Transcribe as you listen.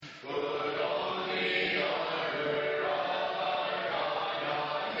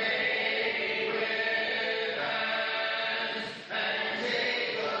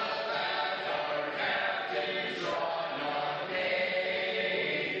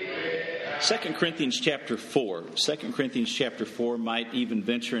2 Corinthians chapter 4. 2 Corinthians chapter 4 might even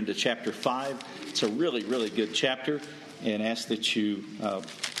venture into chapter 5. It's a really, really good chapter, and ask that you,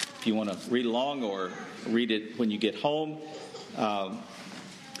 if you want to read along or read it when you get home.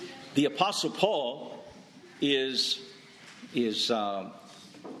 The Apostle Paul is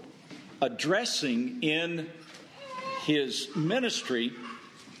addressing in his ministry.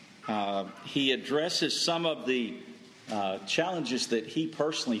 He addresses some of the challenges that he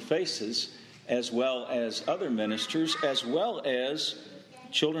personally faces, as well as other ministers, as well as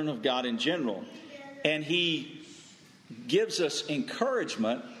children of God in general. And he gives us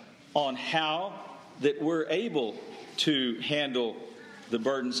encouragement on how that we're able to handle the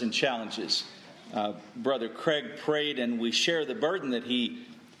burdens and challenges. Brother Craig prayed, and we share the burden that he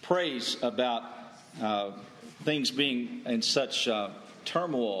prays about things being in such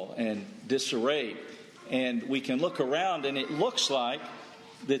turmoil and disarray. And we can look around, and it looks like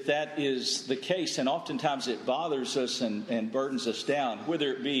that is the case. And oftentimes it bothers us and burdens us down,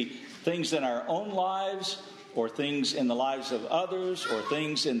 whether it be things in our own lives or things in the lives of others or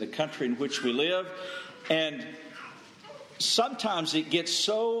things in the country in which we live. And sometimes it gets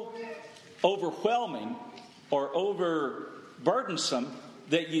so overwhelming or overburdensome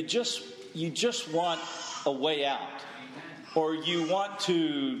that you just want a way out, or you want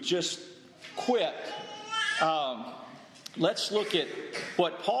to just quit. Let's look at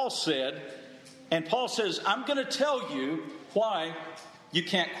what Paul said. And Paul says, I'm going to tell you why you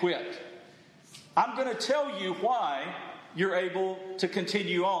can't quit. I'm going to tell you why you're able to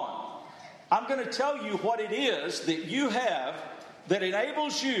continue on. I'm going to tell you what it is that you have that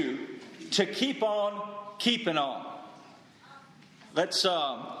enables you to keep on keeping on. Let's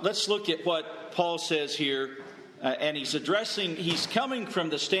look at what Paul says here. And he's coming from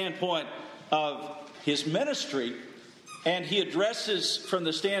the standpoint of his ministry, and he addresses from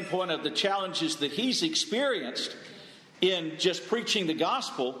the standpoint of the challenges that he's experienced in just preaching the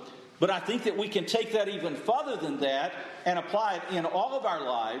gospel. But I think that we can take that even further than that and apply it in all of our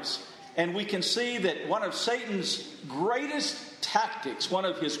lives. And we can see that one of Satan's greatest tactics, one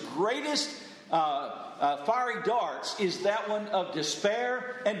of his greatest fiery darts, is that one of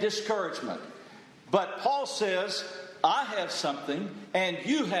despair and discouragement. But Paul says, I have something and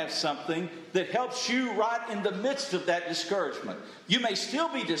you have something that helps you right in the midst of that discouragement. You may still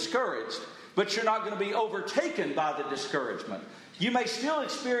be discouraged, but you're not going to be overtaken by the discouragement. You may still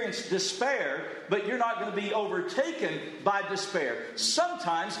experience despair, but you're not going to be overtaken by despair.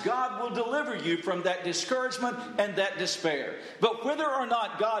 Sometimes God will deliver you from that discouragement and that despair. But whether or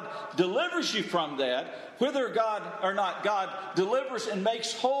not God delivers you from that, whether God or not God delivers and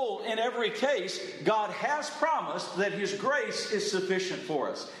makes whole in every case, God has promised that His grace is sufficient for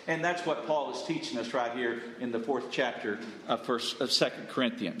us. And that's what Paul is teaching us right here in the 4th chapter of 2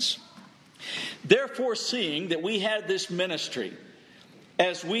 Corinthians. Therefore, seeing that we had this ministry,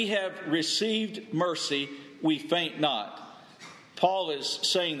 as we have received mercy, we faint not. Paul is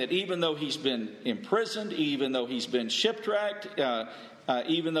saying that even though he's been imprisoned, even though he's been shipwrecked,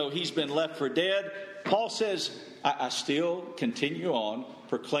 even though he's been left for dead, Paul says, I still continue on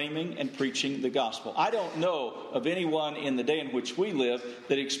proclaiming and preaching the gospel. I don't know of anyone in the day in which we live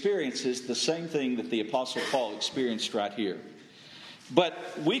that experiences the same thing that the Apostle Paul experienced right here. But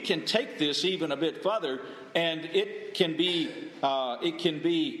we can take this even a bit further, and it can be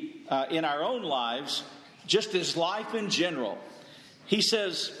in our own lives, just as life in general. He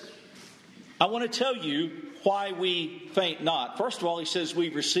says, I want to tell you why we faint not. First of all, he says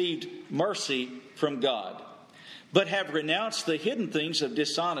we've received mercy from God, but have renounced the hidden things of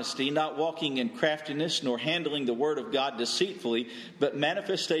dishonesty, not walking in craftiness, nor handling the word of God deceitfully, but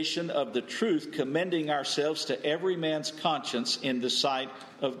manifestation of the truth, commending ourselves to every man's conscience in the sight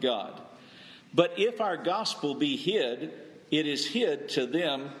of God. But if our gospel be hid, it is hid to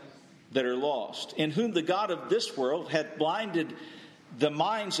them that are lost, in whom the God of this world hath blinded the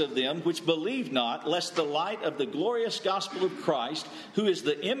minds of them which believe not, lest the light of the glorious gospel of Christ, who is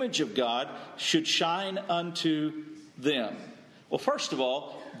the image of God, should shine unto them. Well, first of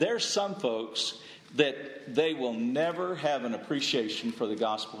all, there's some folks that they will never have an appreciation for the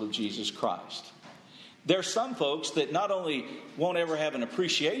gospel of Jesus Christ. There's some folks that not only won't ever have an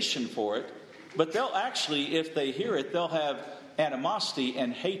appreciation for it, but they'll actually, if they hear it, they'll have animosity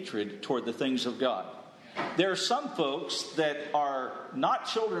and hatred toward the things of God. There are some folks that are not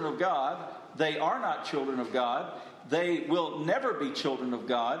children of God. They are not children of God. They will never be children of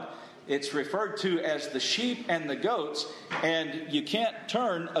God. It's referred to as the sheep and the goats, and you can't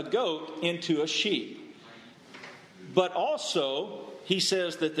turn a goat into a sheep. But also, he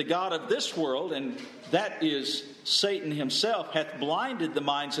says that the God of this world, and that is Satan himself, hath blinded the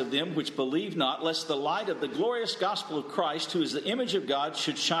minds of them which believe not, lest the light of the glorious gospel of Christ, who is the image of God,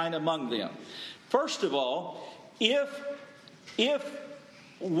 should shine among them. First of all, if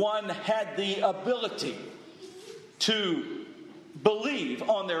one had the ability to believe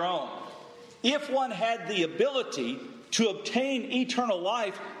on their own, if one had the ability to obtain eternal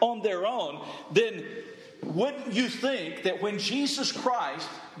life on their own, then wouldn't you think that when Jesus Christ,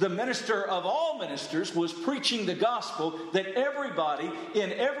 the minister of all ministers, was preaching the gospel, that everybody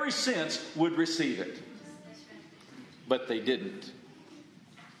in every sense would receive it? But they didn't.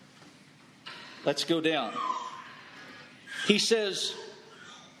 Let's go down. He says,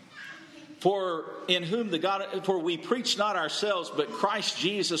 For we preach not ourselves, but Christ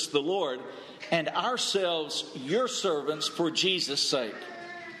Jesus the Lord, and ourselves your servants for Jesus' sake.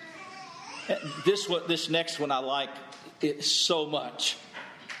 This next one I like it so much.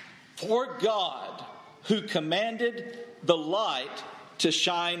 For God, who commanded the light to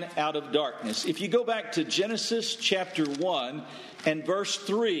shine out of darkness. If you go back to Genesis chapter 1 and verse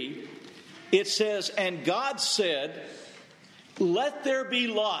 3, it says, And God said, Let there be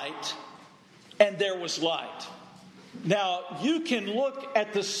light, and there was light. Now, you can look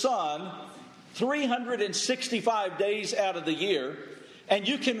at the sun 365 days out of the year, and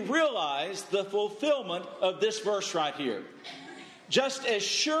you can realize the fulfillment of this verse right here. Just as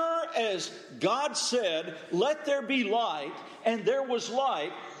sure as God said, Let there be light, and there was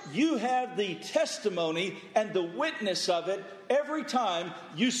light, you have the testimony and the witness of it every time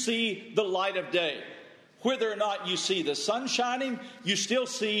you see the light of day. Whether or not you see the sun shining, you still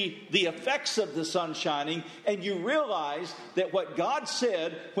see the effects of the sun shining, and you realize that what God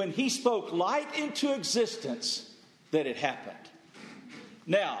said when He spoke light into existence, that it happened.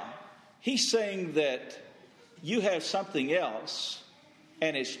 Now, He's saying that you have something else,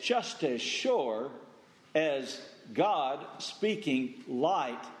 and it's just as sure as God speaking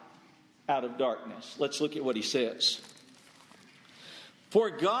light out of darkness. Let's look at what He says. For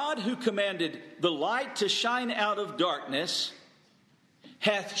God, who commanded the light to shine out of darkness,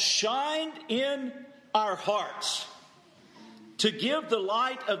 hath shined in our hearts to give the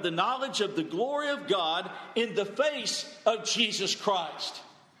light of the knowledge of the glory of God in the face of Jesus Christ.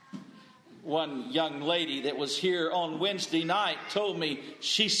 One young lady that was here on Wednesday night told me,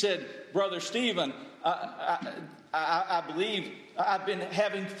 she said, Brother Stephen, I believe I've been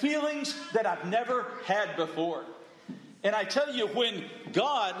having feelings that I've never had before. And I tell you, when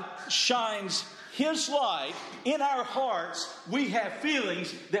God shines His light in our hearts, we have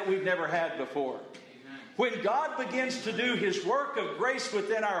feelings that we've never had before. Amen. When God begins to do His work of grace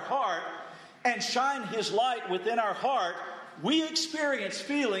within our heart and shine His light within our heart, we experience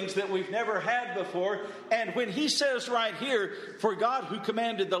feelings that we've never had before. And when He says right here, for God who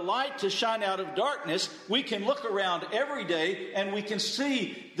commanded the light to shine out of darkness, we can look around every day and we can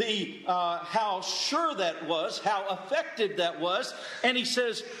see how sure that was, how effective that was. And He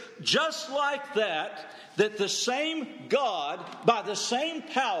says, just like that the same God, by the same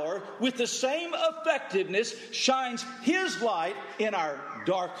power, with the same effectiveness, shines His light in our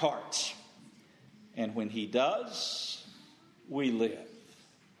dark hearts. And when He does, we live.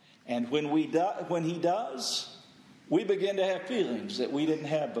 And when He does, we begin to have feelings that we didn't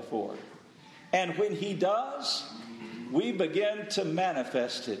have before. And when He does, we begin to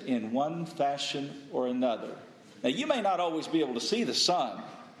manifest it in one fashion or another. Now, you may not always be able to see the sun,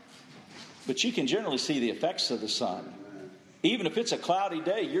 but you can generally see the effects of the sun. Even if it's a cloudy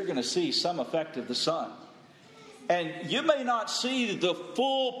day, you're going to see some effect of the sun. And you may not see the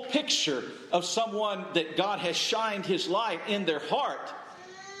full picture of someone that God has shined His light in their heart,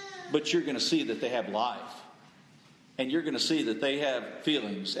 but you're going to see that they have life. And you're going to see that they have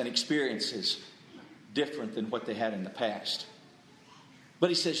feelings and experiences different than what they had in the past. But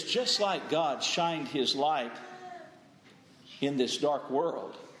He says, just like God shined His light in this dark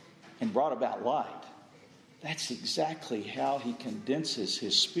world and brought about light, that's exactly how He condenses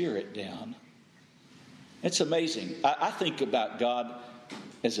His Spirit down. It's amazing. I think about God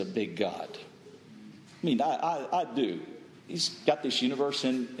as a big God. I mean, I do. He's got this universe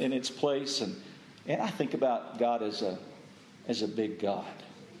in its place, and I think about God as a big God.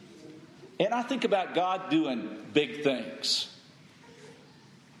 And I think about God doing big things.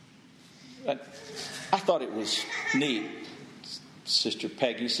 But I thought it was neat. Sister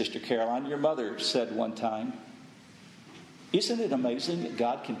Peggy, Sister Caroline, your mother said one time, isn't it amazing that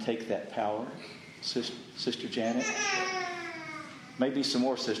God can take that power? Sister Janet, maybe some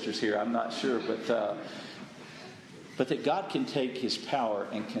more sisters here, I'm not sure, but that God can take His power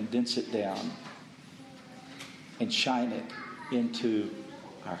and condense it down. and shine it into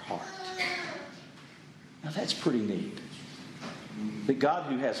our heart. Now that's pretty neat. The God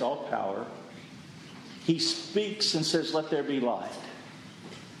who has all power, He speaks and says, let there be light.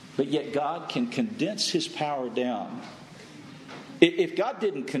 But yet God can condense His power down. If God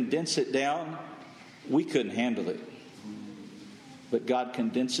didn't condense it down, we couldn't handle it. But God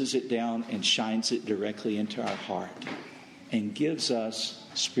condenses it down and shines it directly into our heart and gives us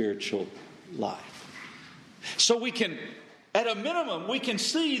spiritual life. So we can, at a minimum, we can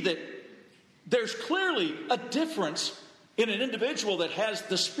see that there's clearly a difference in an individual that has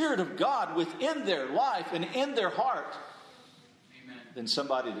the Spirit of God within their life and in their heart than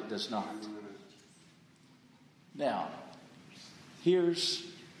somebody that does not. Now, here's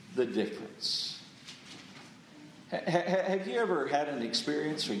the difference. Have you ever had an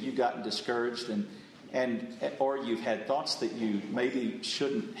experience where you've gotten discouraged or you've had thoughts that you maybe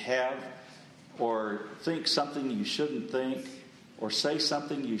shouldn't have, or think something you shouldn't think, or say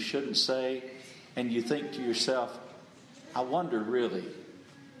something you shouldn't say, and you think to yourself, I wonder really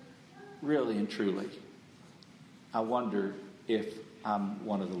and truly, I wonder if I'm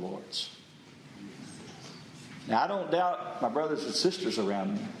one of the Lord's. Now, I don't doubt my brothers and sisters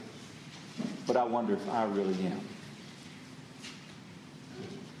around me, but I wonder if I really am.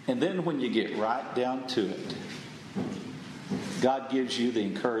 And then when you get right down to it, God gives you the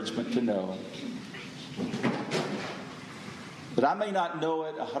encouragement to know that I may not know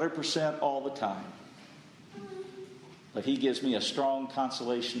it 100% all the time, but He gives me a strong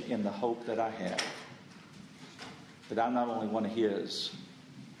consolation in the hope that I have. That I'm not only one of His,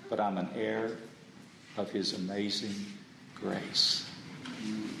 but I'm an heir of His amazing grace.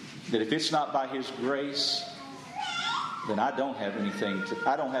 That if it's not by His grace, then I don't have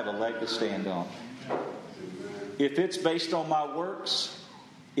I don't have a leg to stand on. If it's based on my works,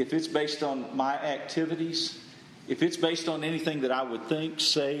 if it's based on my activities, if it's based on anything that I would think,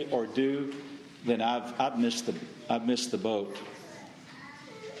 say, or do, then I've missed the boat.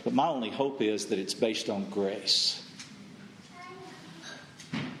 But my only hope is that it's based on grace.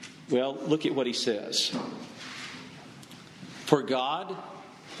 Well, look at what he says. For God,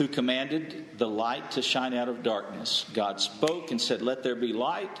 who commanded the light to shine out of darkness, God spoke and said, let there be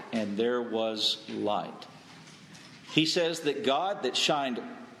light, and there was light. He says that God that shined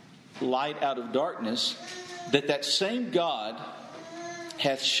light out of darkness, that same God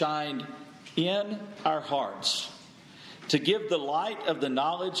hath shined in our hearts to give the light of the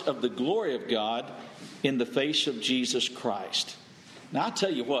knowledge of the glory of God in the face of Jesus Christ. Now, I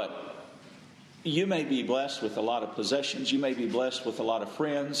tell you what, you may be blessed with a lot of possessions. You may be blessed with a lot of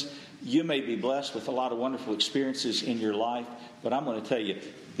friends. You may be blessed with a lot of wonderful experiences in your life. But I'm going to tell you,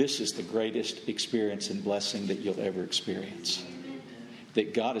 this is the greatest experience and blessing that you'll ever experience.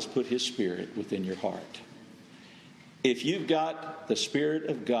 That God has put His Spirit within your heart. If you've got the Spirit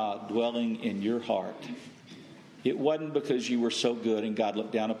of God dwelling in your heart, it wasn't because you were so good and God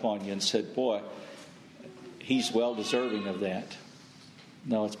looked down upon you and said, boy, he's well deserving of that.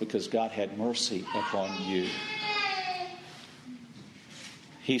 No, it's because God had mercy upon you.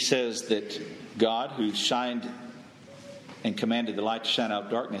 He says that God, who shined and commanded the light to shine out of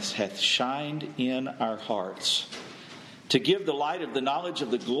darkness, hath shined in our hearts to give the light of the knowledge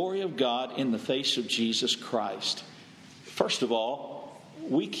of the glory of God in the face of Jesus Christ. First of all,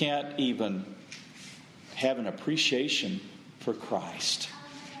 we can't even have an appreciation for Christ,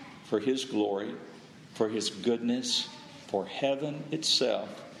 for His glory, for His goodness, for heaven itself,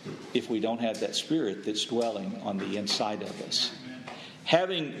 if we don't have that Spirit that's dwelling on the inside of us.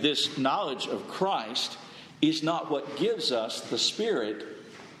 Having this knowledge of Christ is not what gives us the Spirit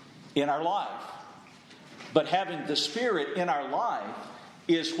in our life. But having the Spirit in our life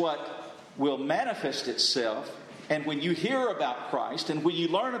is what will manifest itself. And when you hear about Christ, and when you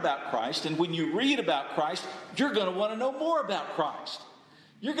learn about Christ, and when you read about Christ, you're going to want to know more about Christ.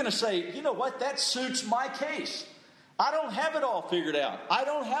 You're going to say, you know what, that suits my case. I don't have it all figured out. I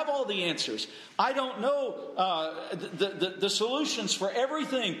don't have all the answers. I don't know the solutions for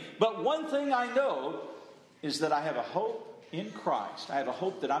everything. But one thing I know is that I have a hope in Christ. I have a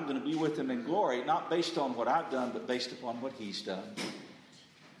hope that I'm going to be with Him in glory, not based on what I've done, but based upon what He's done.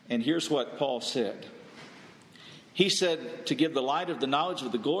 And here's what Paul said. He said to give the light of the knowledge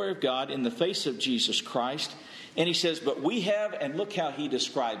of the glory of God in the face of Jesus Christ. And he says, but we have, and look how he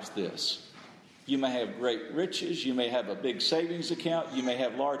describes this. You may have great riches. You may have a big savings account. You may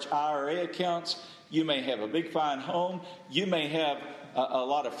have large IRA accounts. You may have a big fine home. You may have a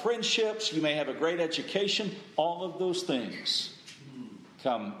lot of friendships. You may have a great education. All of those things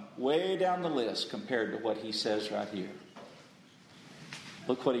come way down the list compared to what he says right here.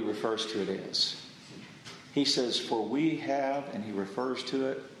 Look what he refers to it as. He says, for we have, and he refers to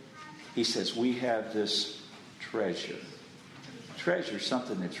it, he says, we have this treasure. Treasure is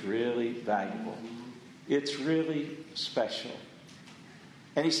something that's really valuable. It's really special.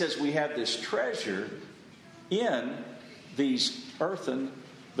 And he says we have this treasure in these earthen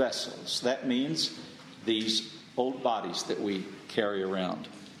vessels. That means these old bodies that we carry around.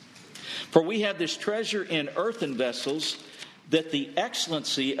 For we have this treasure in earthen vessels, that the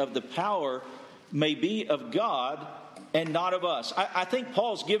excellency of the power may be of God and not of us. I think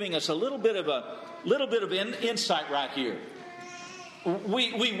Paul's giving us a little bit of insight right here.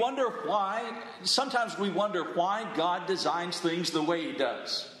 We wonder why. Sometimes we wonder why God designs things the way He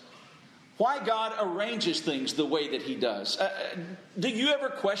does. Why God arranges things the way that He does. Do you ever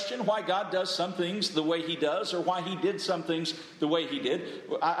question why God does some things the way He does, or why He did some things the way He did?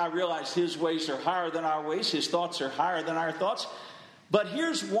 I realize His ways are higher than our ways. His thoughts are higher than our thoughts. But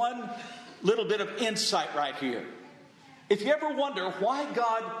here's one little bit of insight right here. If you ever wonder why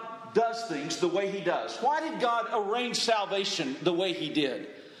God does things the way He does, why did God arrange salvation the way He did?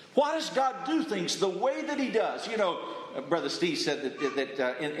 Why does God do things the way that He does? You know, Brother Steve said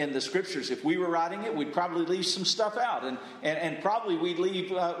that in the Scriptures, if we were writing it, we'd probably leave some stuff out, and probably we'd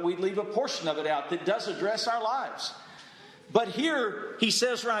leave a portion of it out that does address our lives. But here, he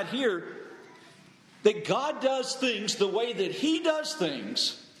says right here, that God does things the way that He does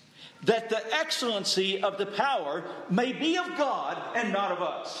things, that the excellency of the power may be of God and not of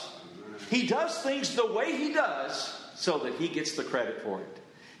us. He does things the way He does so that He gets the credit for it.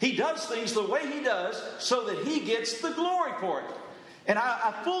 He does things the way He does so that He gets the glory for it. And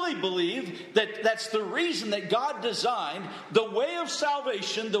I fully believe that that's the reason that God designed the way of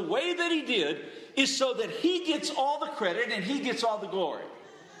salvation the way that He did, is so that He gets all the credit and He gets all the glory.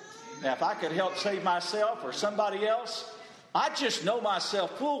 Now, if I could help save myself or somebody else, I just know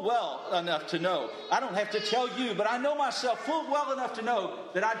myself full well enough to know. I don't have to tell you, but I know myself full well enough to know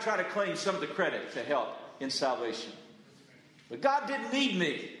that I'd try to claim some of the credit to help in salvation. But God didn't need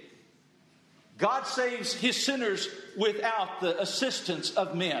me. God saves His sinners without the assistance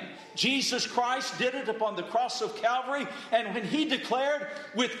of men. Jesus Christ did it upon the cross of Calvary, and when He declared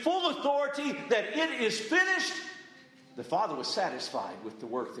with full authority that it is finished, the Father was satisfied with the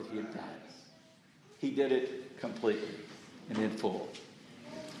work that He had done. He did it completely and in full.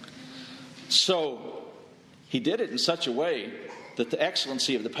 So, He did it in such a way that the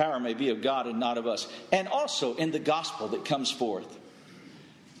excellency of the power may be of God and not of us. And also in the gospel that comes forth.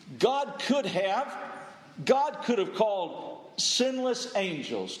 God could have called sinless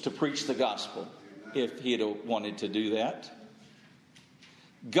angels to preach the gospel if He had wanted to do that.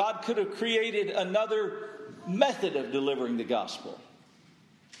 God could have created another method of delivering the gospel.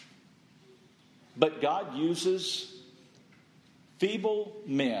 But God uses feeble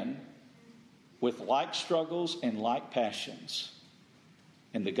men with like struggles and like passions.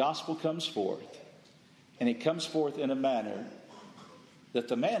 And the gospel comes forth. And it comes forth in a manner that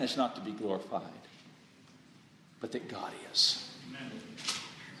the man is not to be glorified, but that God is. Amen.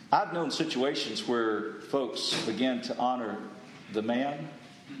 I've known situations where folks began to honor the man,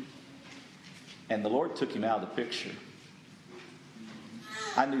 and the Lord took him out of the picture.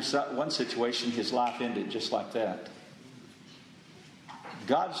 I knew one situation, his life ended just like that.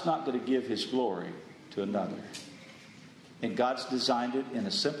 God's not going to give His glory to another. And God's designed it in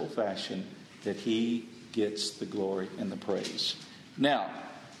a simple fashion that He gets the glory and the praise. Now,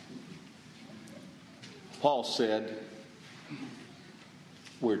 Paul said,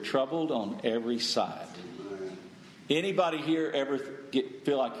 we're troubled on every side. Anybody here ever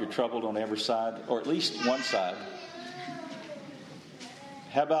feel like you're troubled on every side? Or at least one side?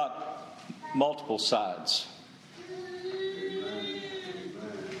 How about multiple sides?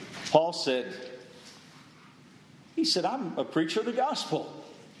 Paul said, he said, I'm a preacher of the gospel.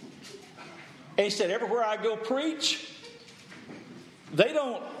 And he said, everywhere I go preach, they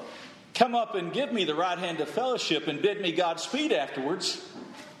don't come up and give me the right hand of fellowship and bid me Godspeed afterwards.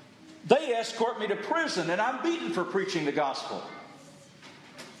 They escort me to prison, and I'm beaten for preaching the gospel.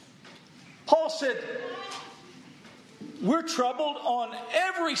 Paul said, we're troubled on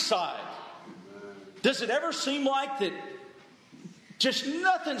every side. Does it ever seem like that just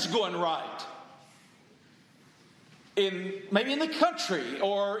nothing's going right? Maybe in the country,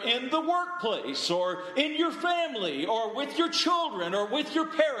 or in the workplace, or in your family, or with your children, or with your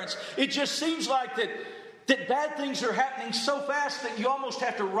parents. It just seems like that bad things are happening so fast that you almost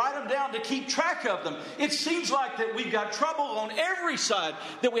have to write them down to keep track of them. It seems like that we've got trouble on every side,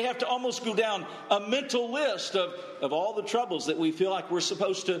 that we have to almost go down a mental list of all the troubles that we feel like we're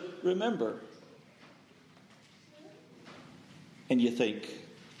supposed to remember. And you think,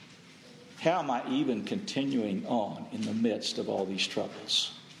 How am I even continuing on in the midst of all these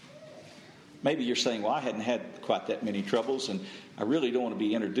troubles? Maybe you're saying, well, I hadn't had quite that many troubles, and I really don't want to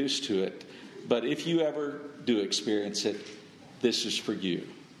be introduced to it. But if you ever do experience it, this is for you.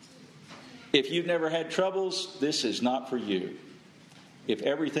 If you've never had troubles, this is not for you. If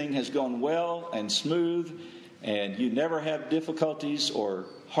everything has gone well and smooth, and you never have difficulties or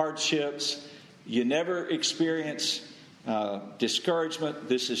hardships, you never experience discouragement,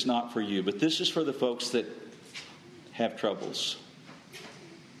 this is not for you. But this is for the folks that have troubles.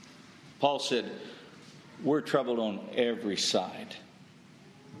 Paul said, we're troubled on every side,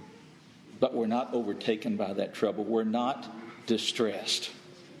 but we're not overtaken by that trouble. We're not distressed.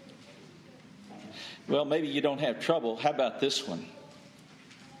 Well, maybe you don't have trouble. How about this one?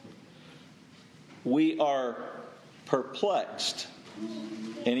 We are perplexed.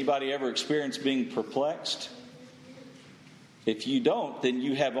 Anybody ever experienced being perplexed? If you don't, then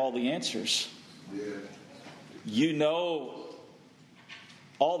you have all the answers. Yeah. You know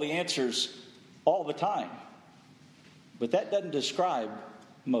all the answers all the time. But that doesn't describe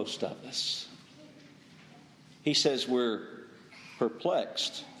most of us. He says we're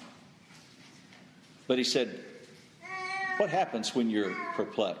perplexed. But he said, what happens when you're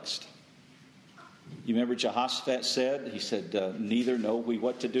perplexed? You remember Jehoshaphat said, he said, neither know we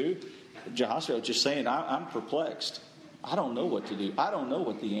what to do. Jehoshaphat was just saying, I'm perplexed. I don't know what to do. I don't know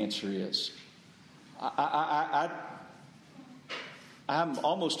what the answer is. I'm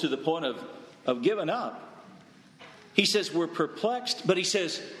almost to the point of giving up. He says we're perplexed, but he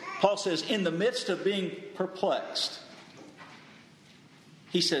says, Paul says, in the midst of being perplexed,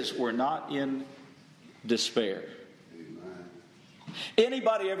 he says we're not in despair.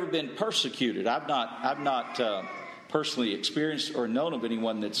 Anybody ever been persecuted? I've not personally experienced or known of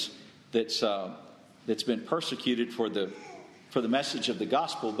anyone that's been persecuted for the message of the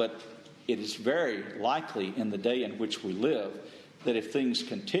gospel, but it is very likely in the day in which we live that if things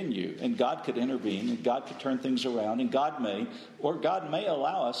continue, and God could intervene, and God could turn things around, and God may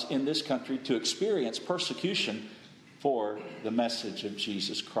allow us in this country to experience persecution for the message of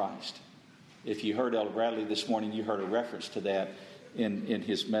Jesus Christ. If you heard Elder Bradley this morning, you heard a reference to that in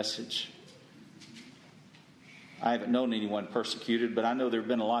his message. I haven't known anyone persecuted, but I know there have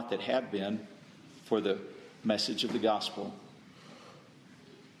been a lot that have been for the message of the gospel.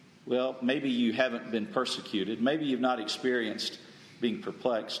 Well, maybe you haven't been persecuted. Maybe you've not experienced being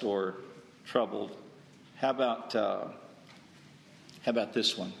perplexed or troubled. How about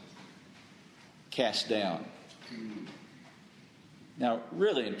this one? Cast down. Now,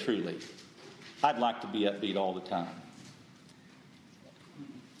 really and truly, I'd like to be upbeat all the time.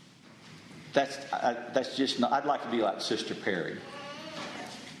 That's just not, I'd like to be like Sister Perry.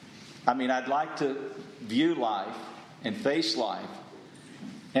 I mean, I'd like to view life and face life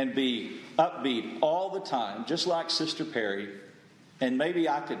and be upbeat all the time, just like Sister Perry. And maybe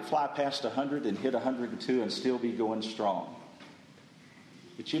I could fly past 100 and hit 102 and still be going strong.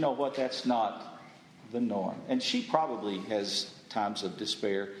 But you know what? That's not the norm. And she probably has times of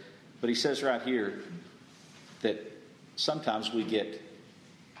despair. But he says right here that sometimes we get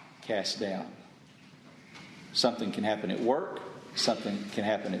cast down. Something can happen at work. Something can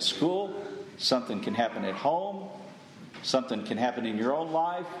happen at school. Something can happen at home. Something can happen in your own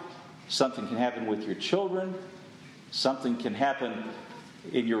life. Something can happen with your children. Something can happen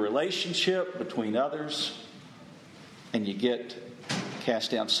in your relationship between others. And you get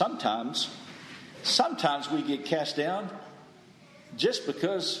cast down. Sometimes we get cast down just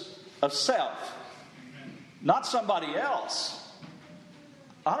because of self. Not somebody else.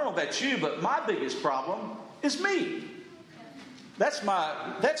 I don't know about you, but my biggest problem is me. That's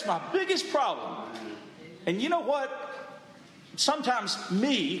my biggest problem. And you know what? Sometimes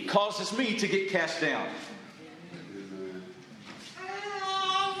me causes me to get cast down.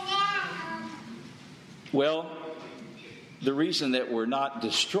 Well, the reason that we're not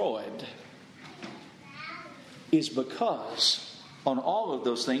destroyed is because on all of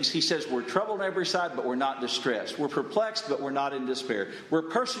those things, he says we're troubled on every side, but we're not distressed. We're perplexed, but we're not in despair. We're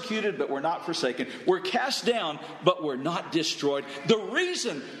persecuted, but we're not forsaken. We're cast down, but we're not destroyed. The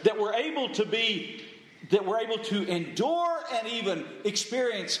reason that we're able to endure and even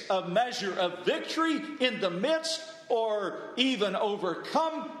experience a measure of victory in the midst or even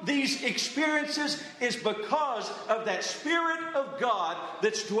overcome these experiences is because of that Spirit of God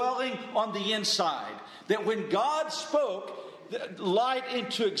that's dwelling on the inside. That when God spoke light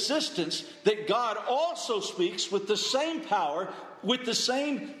into existence, that God also speaks with the same power, with the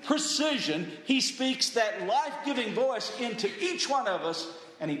same precision. He speaks that life-giving voice into each one of us,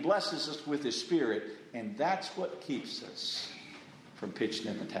 and He blesses us with His Spirit, and that's what keeps us from pitching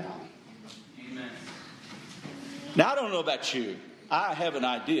in the towel. Amen. Now, I don't know about you. I have an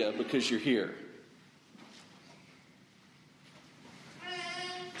idea because you're here.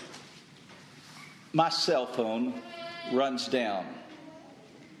 My cell phone runs down.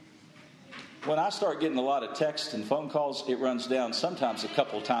 When I start getting a lot of texts and phone calls, it runs down sometimes a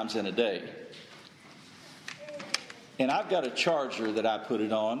couple times in a day. And I've got a charger that I put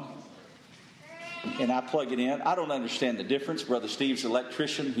it on, and I plug it in. I don't understand the difference. Brother Steve's an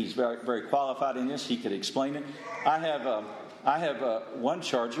electrician. He's very, very qualified in this. He could explain it. I have one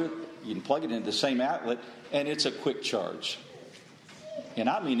charger. You can plug it into the same outlet, and it's a quick charge. And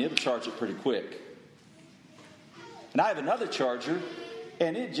I mean, it'll charge it pretty quick. And I have another charger,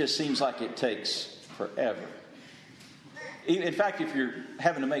 and it just seems like it takes forever. In fact, if you're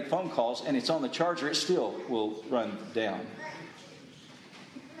having to make phone calls and it's on the charger, it still will run down.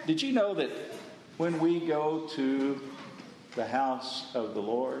 Did you know that when we go to the house of the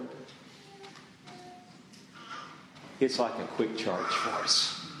Lord, it's like a quick charge for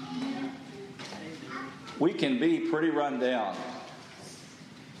us? We can be pretty run down.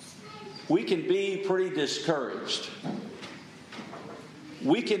 We can be pretty discouraged.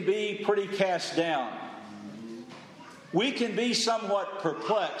 We can be pretty cast down. We can be somewhat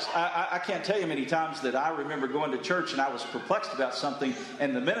perplexed. I can't tell you many times that I remember going to church and I was perplexed about something,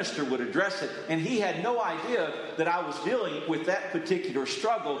 and the minister would address it, and he had no idea that I was dealing with that particular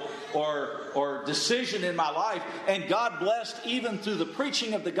struggle or decision in my life. And God blessed, even through the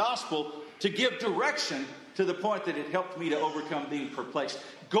preaching of the gospel, to give direction to the point that it helped me to overcome being perplexed.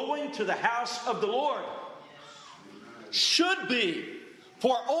 Going to the house of the Lord should be,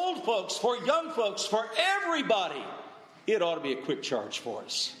 for old folks, for young folks, for everybody, it ought to be a quick charge for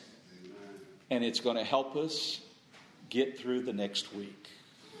us. And it's going to help us get through the next week.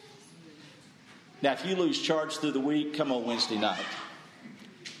 Now, if you lose charge through the week, come on Wednesday night.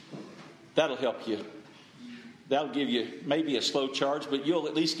 That'll help you. That'll give you maybe a slow charge, but you'll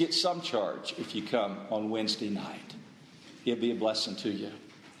at least get some charge if you come on Wednesday night. It'll be a blessing to you.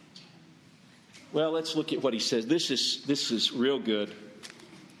 Well, let's look at what he says. This is real good.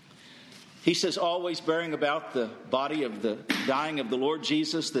 He says, always bearing about the body of the dying of the Lord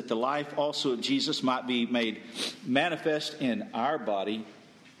Jesus, that the life also of Jesus might be made manifest in our body.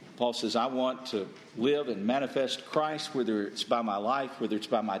 Paul says, I want to live and manifest Christ, whether it's by my life, whether it's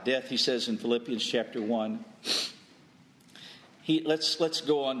by my death. He says in Philippians chapter 1. Let's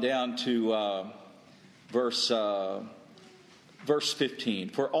go on down to verse 15.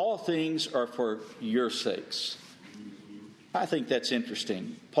 For all things are for your sakes. I think that's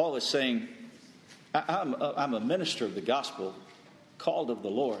interesting. Paul is saying, I'm a minister of the gospel, called of the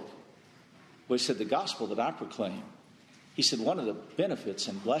Lord. Well, he said, the gospel that I proclaim. He said, one of the benefits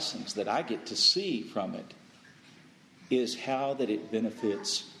and blessings that I get to see from it is how that it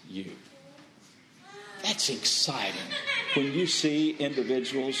benefits you. That's exciting. When you see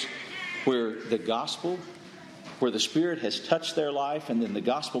individuals where the gospel, where the Spirit has touched their life, and then the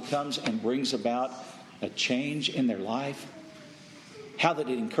gospel comes and brings about a change in their life, how that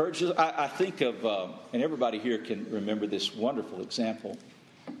it encourages. I think of, and everybody here can remember this wonderful example.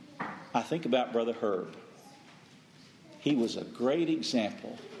 I think about Brother Herb. He was a great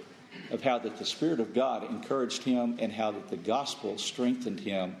example of how that the Spirit of God encouraged him, and how that the gospel strengthened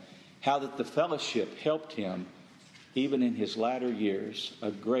him, how that the fellowship helped him even in his latter years.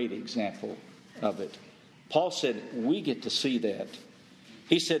 A great example of it. Paul said, we get to see that.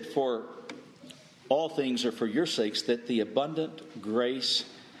 He said, for all things are for your sakes, that the abundant grace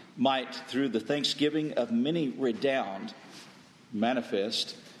might, through the thanksgiving of many redound,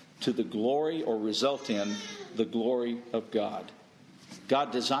 manifest to the glory, or result in the glory of God.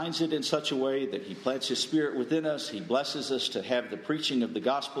 God designs it in such a way that He plants His Spirit within us. He blesses us to have the preaching of the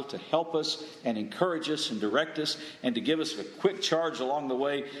gospel to help us and encourage us and direct us and to give us a quick charge along the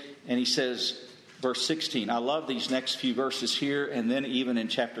way. And he says, verse 16, I love these next few verses here, and then even in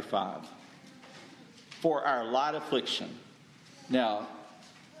chapter 5. For our light affliction. Now,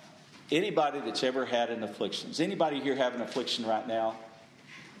 anybody that's ever had an affliction, is anybody here have an affliction right now?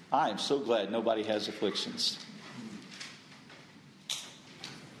 I am so glad nobody has afflictions.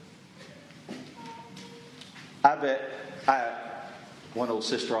 I bet, one old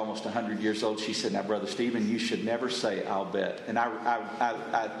sister, almost 100 years old, she said, now, Brother Stephen, you should never say, I'll bet. And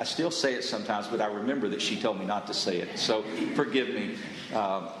I still say it sometimes, but I remember that she told me not to say it. So forgive me.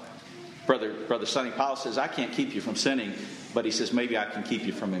 Brother Sonny Powell says, I can't keep you from sinning, but he says, maybe I can keep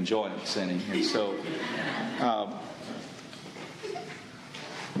you from enjoying sinning. And so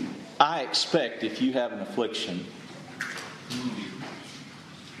I expect if you have an affliction,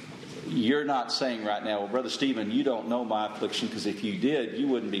 you're not saying right now, well, Brother Stephen, you don't know my affliction, because if you did, you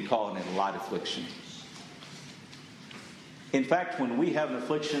wouldn't be calling it a light affliction. In fact, when we have an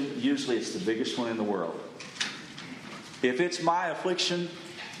affliction, usually it's the biggest one in the world. If it's my affliction,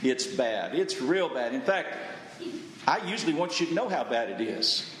 it's bad. It's real bad. In fact, I usually want you to know how bad it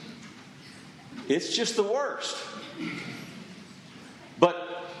is. It's just the worst.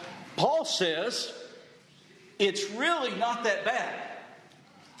 But Paul says it's really not that bad.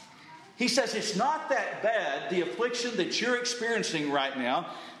 He says it's not that bad, the affliction that you're experiencing right now.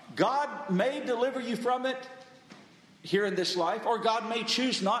 God may deliver you from it here in this life, or God may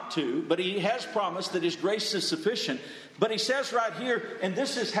choose not to, but He has promised that His grace is sufficient. But He says right here, and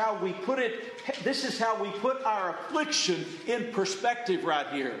this is how we put it, this is how we put our affliction in perspective right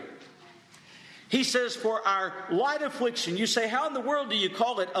here. He says, for our light affliction. You say, how in the world do you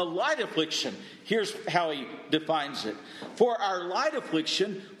call it a light affliction? Here's how he defines it. For our light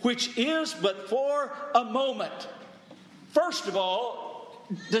affliction, which is but for a moment. First of all,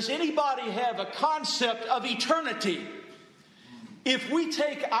 does anybody have a concept of eternity? If we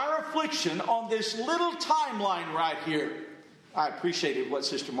take our affliction on this little timeline right here, I appreciated what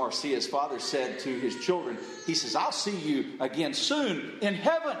Sister Marcia's father said to his children. He says, I'll see you again soon in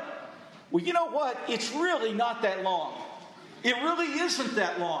heaven. Well, you know what? It's really not that long. It really isn't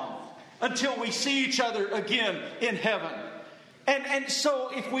that long until we see each other again in heaven. And so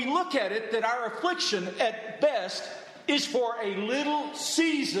if we look at it, that our affliction at best is for a little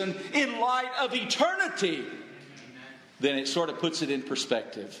season in light of eternity, then it sort of puts it in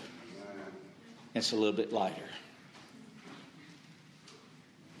perspective. It's a little bit lighter.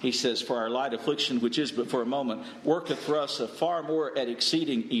 He says, for our light affliction, which is but for a moment, worketh for us a far more and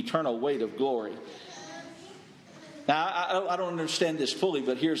exceeding eternal weight of glory. Now, I don't understand this fully,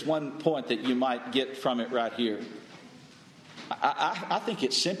 but here's one point that you might get from it right here. I think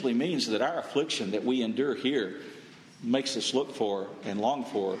it simply means that our affliction that we endure here makes us look for and long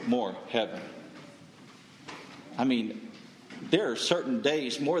for more heaven. I mean, there are certain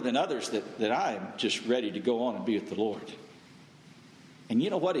days more than others that I am just ready to go on and be with the Lord. And you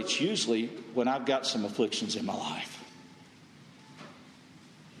know what? It's usually when I've got some afflictions in my life.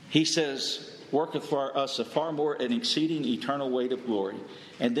 He says, worketh for us a far more and exceeding eternal weight of glory.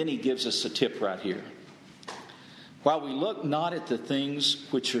 And then he gives us a tip right here. While we look not at the things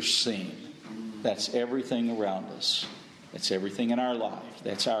which are seen. That's everything around us. That's everything in our life.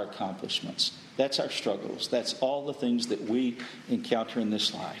 That's our accomplishments. That's our struggles. That's all the things that we encounter in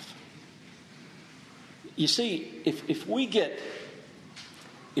this life. You see, if we get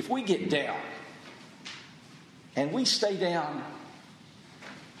down and we stay down,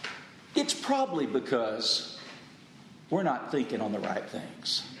 it's probably because we're not thinking on the right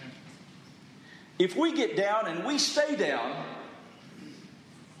things. If we get down and we stay down,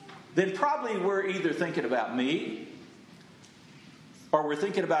 then probably we're either thinking about me, or we're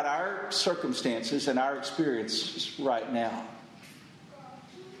thinking about our circumstances and our experiences right now.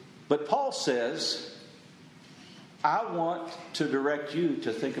 But Paul says, I want to direct you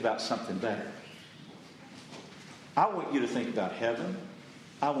to think about something better. I want you to think about heaven.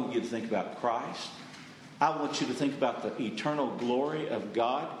 I want you to think about Christ. I want you to think about the eternal glory of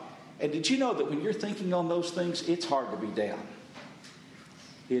God. And did you know that when you're thinking on those things, it's hard to be down?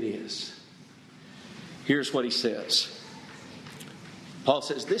 It is. Here's what he says. Paul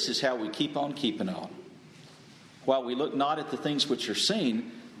says, this is how we keep on keeping on. While we look not at the things which are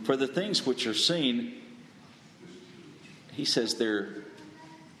seen, for the things which are seen, he says they're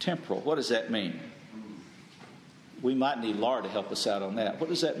temporal. What does that mean? We might need Laura to help us out on that. What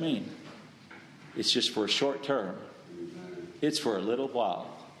does that mean? It's just for a short term. It's for a little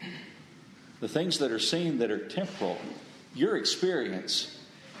while. The things that are seen that are temporal, your experience,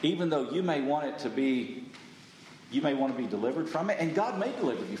 even though you may want to be delivered from it, and God may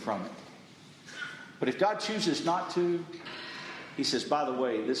deliver you from it. But if God chooses not to, he says, by the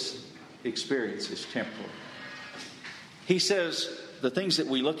way, this experience is temporal. He says the things that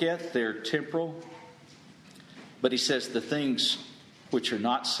we look at, they're temporal. But he says the things which are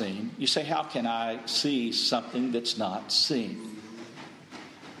not seen. You say, how can I see something that's not seen?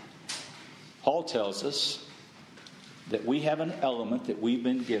 Paul tells us that we have an element that we've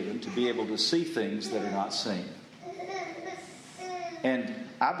been given to be able to see things that are not seen. And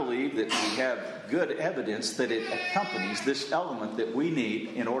I believe that we have good evidence that it accompanies this element that we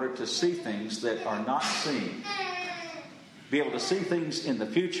need in order to see things that are not seen. Be able to see things in the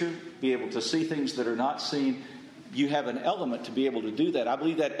future, be able to see things that are not seen. You have an element to be able to do that. I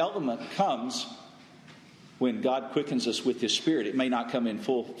believe that element comes when God quickens us with His Spirit, it may not come in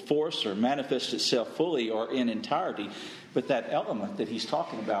full force or manifest itself fully or in entirety, but that element that He's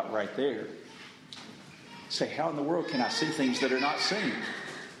talking about right there. Say, how in the world can I see things that are not seen?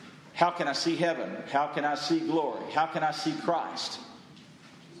 How can I see heaven? How can I see glory? How can I see Christ?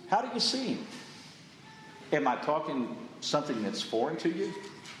 How do you see Him? Am I talking something that's foreign to you?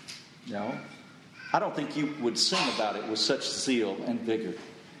 No. I don't think you would sing about it with such zeal and vigor.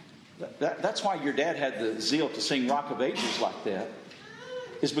 That's why your dad had the zeal to sing Rock of Ages like that,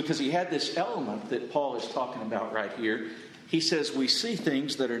 is because he had this element that Paul is talking about right here. He says we see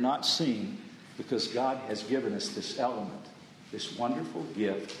things that are not seen because God has given us this element, this wonderful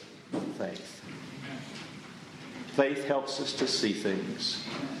gift of faith. Faith helps us to see things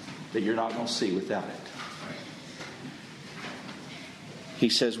that you're not going to see without it. He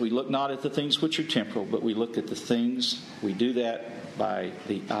says we look not at the things which are temporal, but we look at the things. We do that by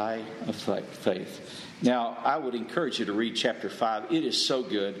the eye of faith. Now, I would encourage you to read chapter 5. It is so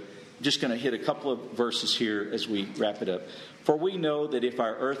good. I'm just going to hit a couple of verses here as we wrap it up. For we know that if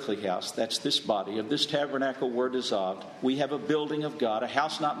our earthly house, that's this body, of this tabernacle were dissolved, we have a building of God, a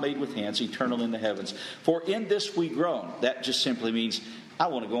house not made with hands, eternal in the heavens. For in this we groan. That just simply means I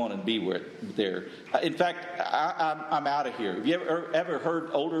want to go on and be there. In fact, I'm out of here. Have you ever heard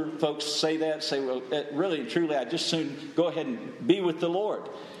older folks say that? Say, well, really and truly, I'd just soon go ahead and be with the Lord.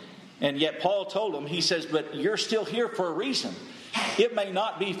 And yet Paul told them, he says, but you're still here for a reason. It may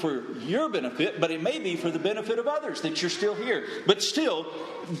not be for your benefit, but it may be for the benefit of others that you're still here. But still,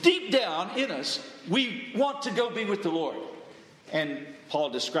 deep down in us, we want to go be with the Lord. And Paul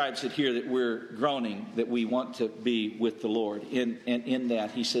describes it here that we're groaning, that we want to be with the Lord. And in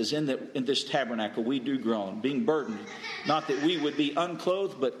that, he says, in this tabernacle we do groan, being burdened, not that we would be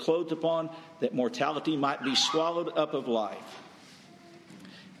unclothed, but clothed upon, that mortality might be swallowed up of life.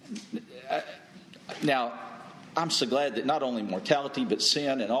 Now, I'm so glad that not only mortality, but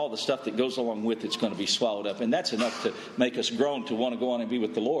sin and all the stuff that goes along with it's going to be swallowed up. And that's enough to make us groan to want to go on and be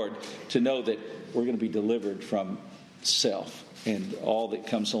with the Lord, to know that we're going to be delivered from self and all that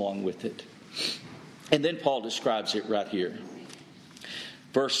comes along with it. And then Paul describes it right here.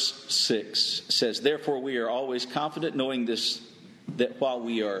 Verse 6 says, therefore we are always confident, knowing this, that while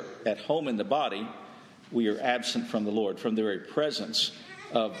we are at home in the body, we are absent from the Lord, from the very presence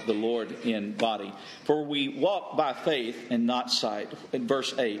of the Lord in body. For we walk by faith and not sight. In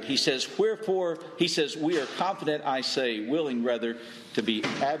verse 8, he says, wherefore, he says, we are confident, I say, willing rather to be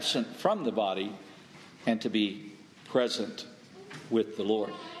absent from the body and to be present with the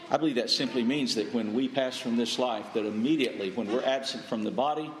Lord. I believe that simply means that when we pass from this life, that immediately, when we're absent from the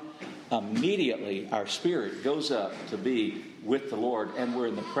body, immediately our spirit goes up to be with the Lord, and we're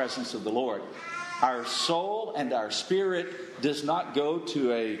in the presence of the Lord. Our soul and our spirit does not go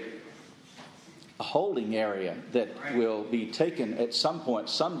to a holding area that will be taken at some point,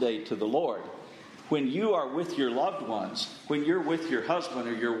 someday, to the Lord. When you are with your loved ones, when you're with your husband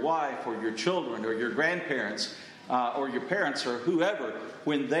or your wife or your children or your grandparents or your parents or whoever,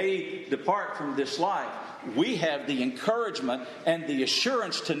 when they depart from this life, we have the encouragement and the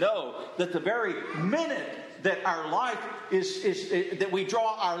assurance to know that the very minute that our life is that we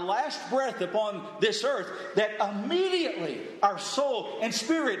draw our last breath upon this earth, that immediately our soul and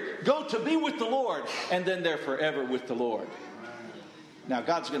spirit go to be with the Lord, and then they're forever with the Lord. Now,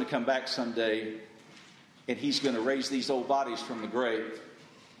 God's going to come back someday, and He's going to raise these old bodies from the grave,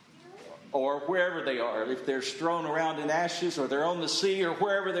 or wherever they are. If they're strewn around in ashes, or they're on the sea, or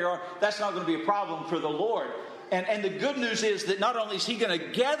wherever they are, that's not going to be a problem for the Lord. And the good news is that not only is He going to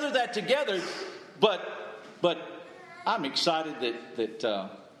gather that together, but I'm excited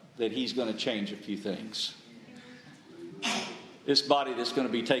that He's going to change a few things. This body that's going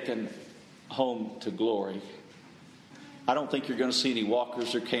to be taken home to glory, I don't think you're going to see any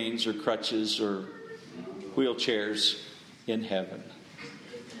walkers or canes or crutches or wheelchairs in heaven,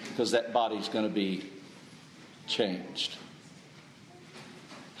 because that body's going to be changed.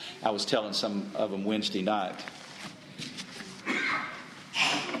 I was telling some of them Wednesday night.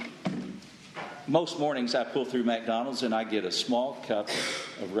 Most mornings I pull through McDonald's and I get a small cup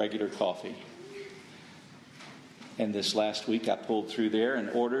of regular coffee. And this last week I pulled through there and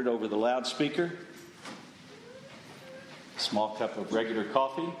ordered over the loudspeaker a small cup of regular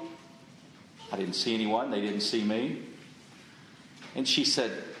coffee. I didn't see anyone. They didn't see me. And she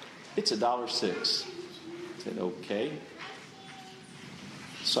said, it's $1.06. I said, okay.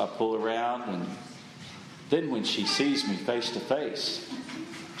 So I pull around, and then when she sees me face to face,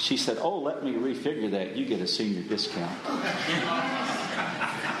 she said, oh, let me refigure that. You get a senior discount.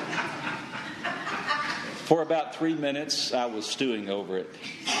 For about 3 minutes, I was stewing over it.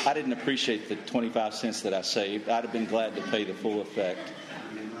 I didn't appreciate the 25 cents that I saved. I'd have been glad to pay the full effect.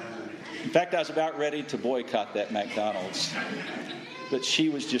 In fact, I was about ready to boycott that McDonald's. But she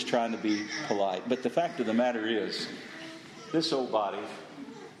was just trying to be polite. But the fact of the matter is, this old body,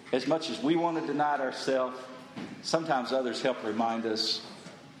 as much as we want to deny it ourselves, sometimes others help remind us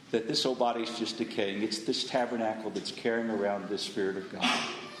that this old body is just decaying. It's this tabernacle that's carrying around this Spirit of God.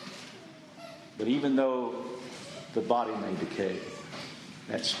 But even though the body may decay,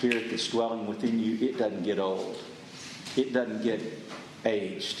 that Spirit that's dwelling within you, it doesn't get old. It doesn't get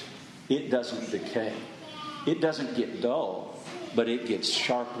aged. It doesn't decay. It doesn't get dull, but it gets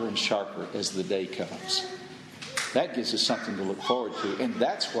sharper and sharper as the day comes. That gives us something to look forward to, and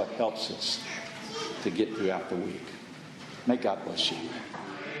that's what helps us to get throughout the week. May God bless you.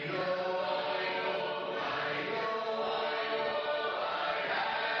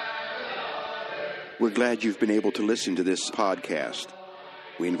 We're glad you've been able to listen to this podcast.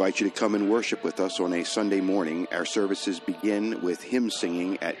 We invite you to come and worship with us on a Sunday morning. Our services begin with hymn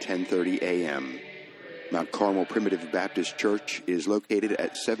singing at 10:30 a.m. Mount Carmel Primitive Baptist Church is located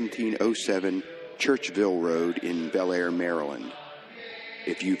at 1707 Churchville Road in Bel Air, Maryland.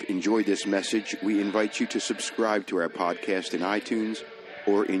 If you've enjoyed this message, we invite you to subscribe to our podcast in iTunes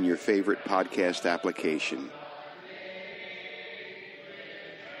or in your favorite podcast application.